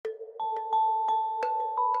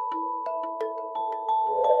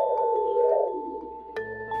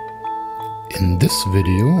In this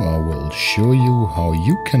video I will show you how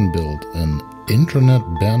you can build an internet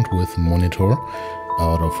bandwidth monitor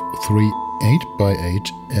out of 3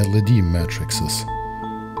 8x8 LED matrices.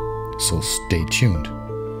 So stay tuned.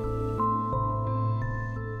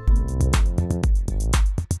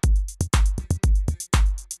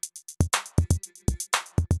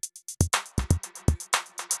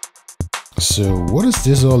 So what is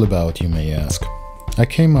this all about, you may ask? I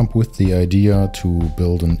came up with the idea to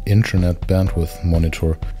build an internet bandwidth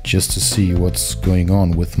monitor just to see what's going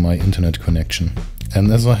on with my internet connection. And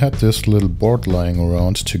as I had this little board lying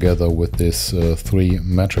around together with these 3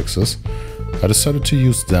 matrices, I decided to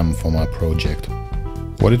use them for my project.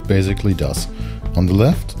 What it basically does. On the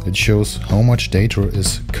left it shows how much data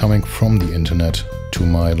is coming from the internet to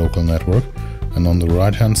my local network, and on the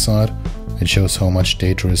right hand side it shows how much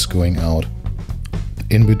data is going out.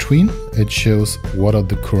 In between it shows what are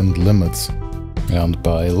the current limits. And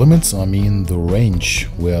by limits I mean the range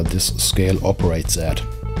where this scale operates at.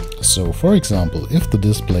 So for example, if the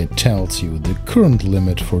display tells you the current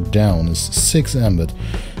limit for down is 6 Mbit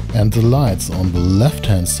and the lights on the left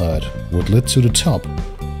hand side would lit to the top,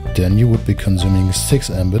 then you would be consuming 6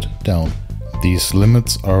 Mbit down. These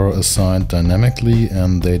limits are assigned dynamically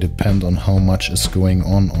and they depend on how much is going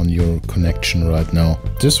on your connection right now.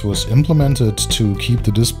 This was implemented to keep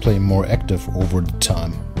the display more active over the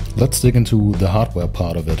time. Let's dig into the hardware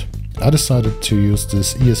part of it. I decided to use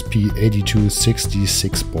this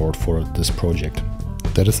ESP8266 board for this project.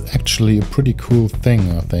 That is actually a pretty cool thing,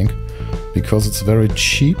 I think, because it's very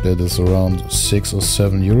cheap. It is around 6 or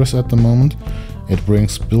 7 euros at the moment. It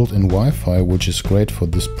brings built-in Wi-Fi, which is great for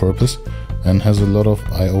this purpose, and has a lot of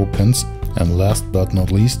I/O pins, and last but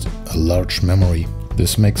not least, a large memory.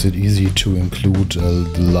 This makes it easy to include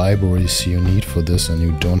the libraries you need for this, and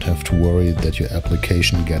you don't have to worry that your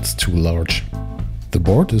application gets too large. The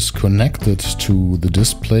board is connected to the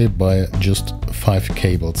display by just 5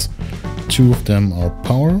 cables. 2 of them are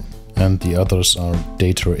power and the others are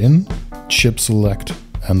data in, chip select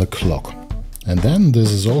and the clock. And then this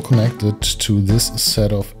is all connected to this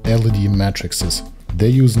set of LED matrices. They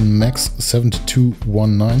use an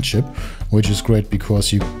ESP8266 chip, which is great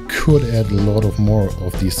because you could add a lot of more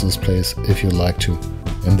of these displays if you like to.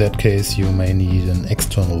 In that case you may need an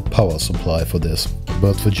external power supply for this.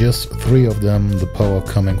 But for just 3 of them the power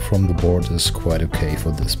coming from the board is quite okay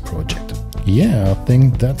for this project. Yeah, I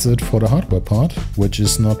think that's it for the hardware part, which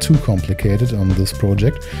is not too complicated on this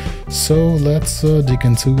project. So let's dig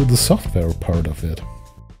into the software part of it.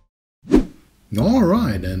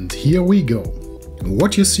 Alright, and here we go.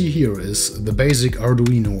 What you see here is the basic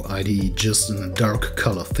Arduino IDE, just in a dark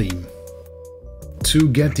color theme. To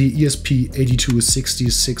get the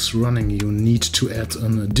ESP8266 running you need to add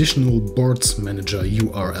an additional boards manager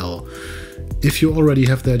URL. If you already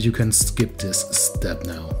have that you can skip this step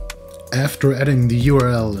now. After adding the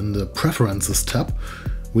URL in the Preferences tab,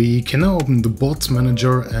 we can now open the boards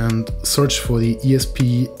manager and search for the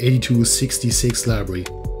ESP8266 library.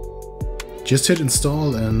 Just hit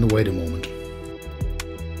install and wait a moment.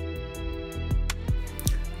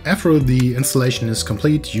 After the installation is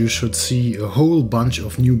complete, you should see a whole bunch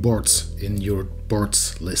of new boards in your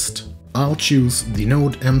boards list. I'll choose the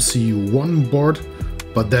NodeMCU-Board,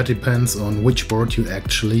 but that depends on which board you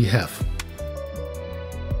actually have.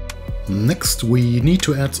 Next, we need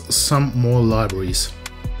to add some more libraries.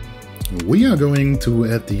 We are going to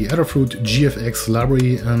add the Adafruit GFX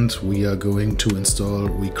library and we are going to install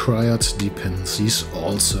required dependencies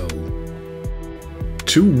also.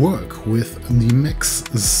 To work with the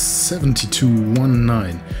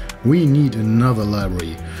ESP8266 we need another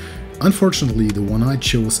library. Unfortunately the one I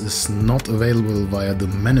chose is not available via the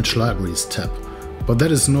Manage Libraries tab, but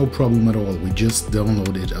that is no problem at all, we just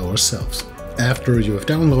download it ourselves. After you have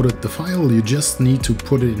downloaded the file you just need to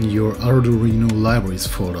put it in your Arduino libraries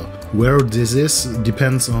folder. Where this is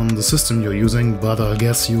depends on the system you're using, but I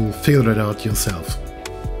guess you'll figure it out yourself.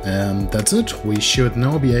 And that's it, we should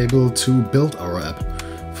now be able to build our app.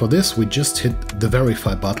 For this we just hit the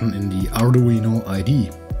verify button in the Arduino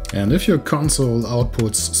IDE. And if your console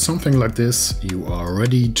outputs something like this, you are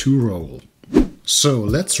ready to roll. So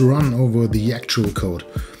let's run over the actual code.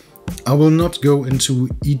 I will not go into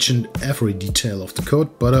each and every detail of the code,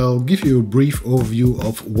 but I'll give you a brief overview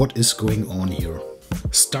of what is going on here.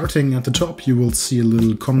 Starting at the top you will see a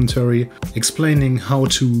little commentary explaining how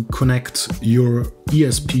to connect your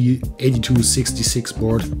ESP8266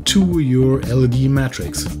 board to your LED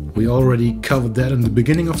matrix. We already covered that in the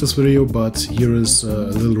beginning of this video, but here is a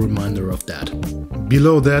little reminder of that.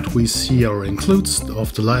 Below that we see our includes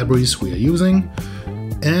of the libraries we are using,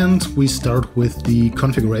 and we start with the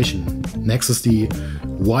configuration. Next is the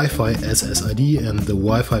Wi-Fi SSID and the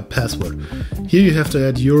Wi-Fi password. Here you have to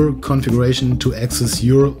add your configuration to access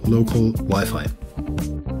your local Wi-Fi.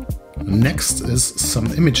 Next is some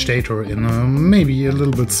image data in a maybe a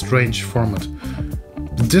little bit strange format.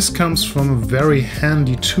 This comes from a very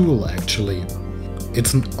handy tool actually.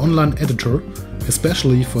 It's an online editor,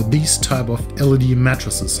 especially for these type of LED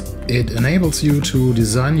matrices. It enables you to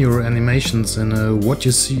design your animations in a what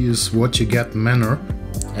you see is what you get manner,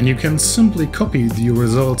 and you can simply copy the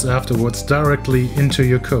results afterwards directly into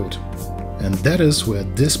your code. And that is where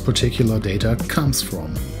this particular data comes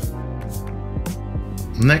from.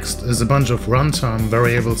 Next is a bunch of runtime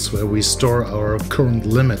variables where we store our current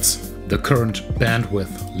limits, the current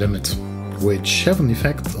bandwidth limit, which have an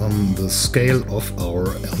effect on the scale of our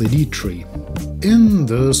LED tree. In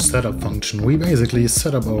the setup function, we basically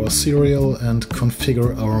set up our serial and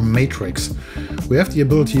configure our matrix. We have the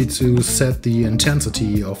ability to set the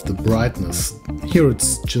intensity of the brightness. Here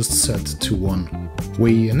it's just set to 1.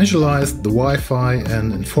 We initialize the Wi-Fi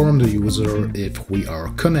and inform the user if we are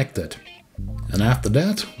connected. And after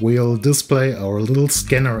that, we'll display our little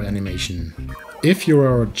scanner animation. If you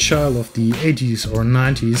are a child of the 80s or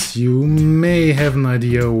 90s, you may have an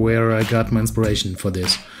idea where I got my inspiration for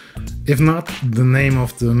this. If not, the name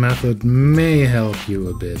of the method may help you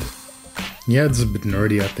a bit. Yeah, it's a bit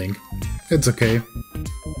nerdy, I think. It's okay.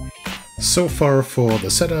 So far for the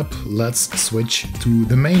setup, let's switch to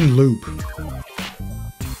the main loop.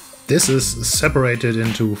 This is separated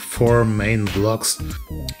into 4 main blocks.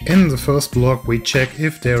 In the first block we check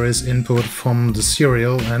if there is input from the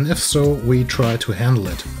serial, and if so, we try to handle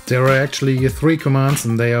it. There are actually 3 commands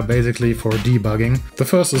and they are basically for debugging. The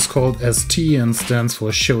first is called ST and stands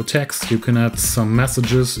for show text. You can add some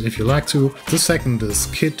messages if you like to. The second is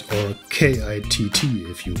KIT or KITT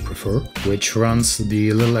if you prefer, which runs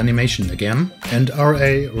the little animation again. And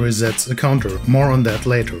RA resets a counter. More on that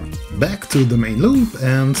later. Back to the main loop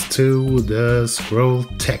and to the scroll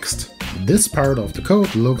text. This part of the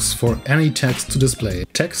code looks for any text to display.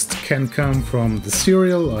 Text can come from the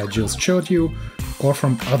serial I just showed you or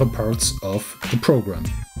from other parts of the program.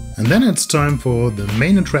 And then it's time for the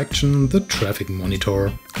main attraction, the traffic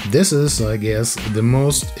monitor. This is, I guess, the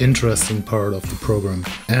most interesting part of the program.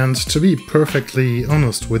 And to be perfectly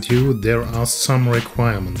honest with you, there are some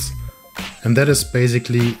requirements. And that is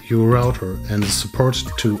basically your router and the support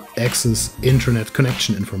to access internet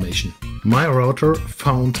connection information. My router,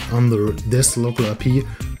 found under this local IP,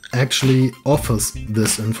 actually offers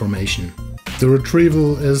this information. The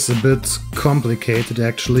retrieval is a bit complicated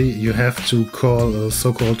actually. You have to call a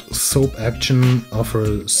so-called SOAP action,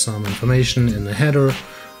 offer some information in the header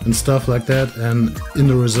and stuff like that, and in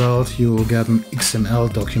the result you'll get an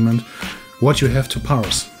XML document what you have to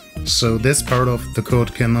parse. So this part of the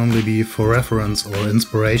code can only be for reference or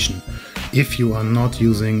inspiration if you are not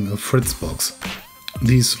using a Fritz Box.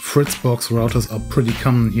 These Fritz Box routers are pretty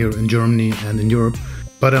common here in Germany and in Europe,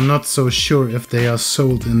 but I'm not so sure if they are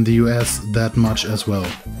sold in the US that much as well.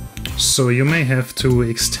 So you may have to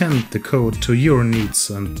extend the code to your needs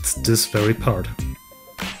and this very part.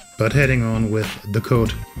 But heading on with the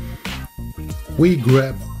code. We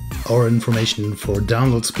grab our information for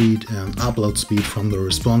download speed and upload speed from the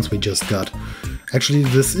response we just got. Actually,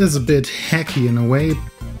 this is a bit hacky in a way,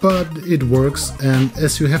 but it works, and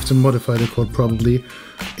as you have to modify the code probably,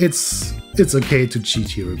 it's okay to cheat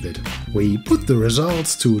here a bit. We put the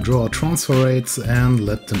results to draw transfer rates and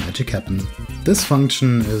let the magic happen. This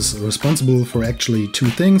function is responsible for actually 2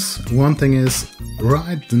 things. One thing is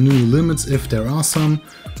write the new limits if there are some,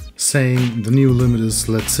 saying the new limit is,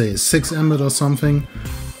 let's say, 6 Mbit or something,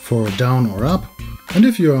 for down or up, and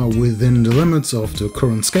if you are within the limits of the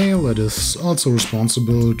current scale, it is also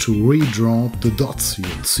responsible to redraw the dots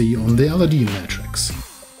you'll see on the LED matrix.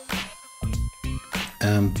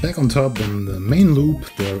 And back on top in the main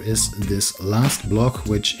loop there is this last block,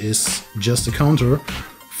 which is just a counter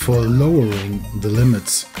for lowering the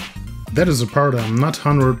limits. That is a part I'm not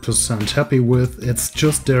 100% happy with. It's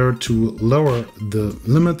just there to lower the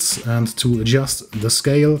limits and to adjust the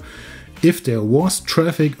scale if there was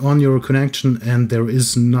traffic on your connection and there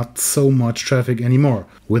is not so much traffic anymore.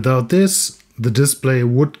 Without this, the display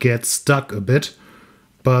would get stuck a bit.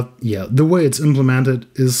 But yeah, the way it's implemented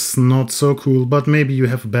is not so cool, but maybe you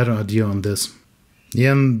have a better idea on this.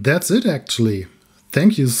 Yeah, and that's it actually.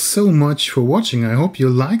 Thank you so much for watching. I hope you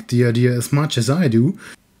liked the idea as much as I do.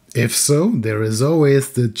 If so, there is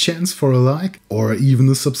always the chance for a like or even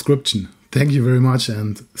a subscription. Thank you very much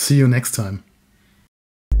and see you next time.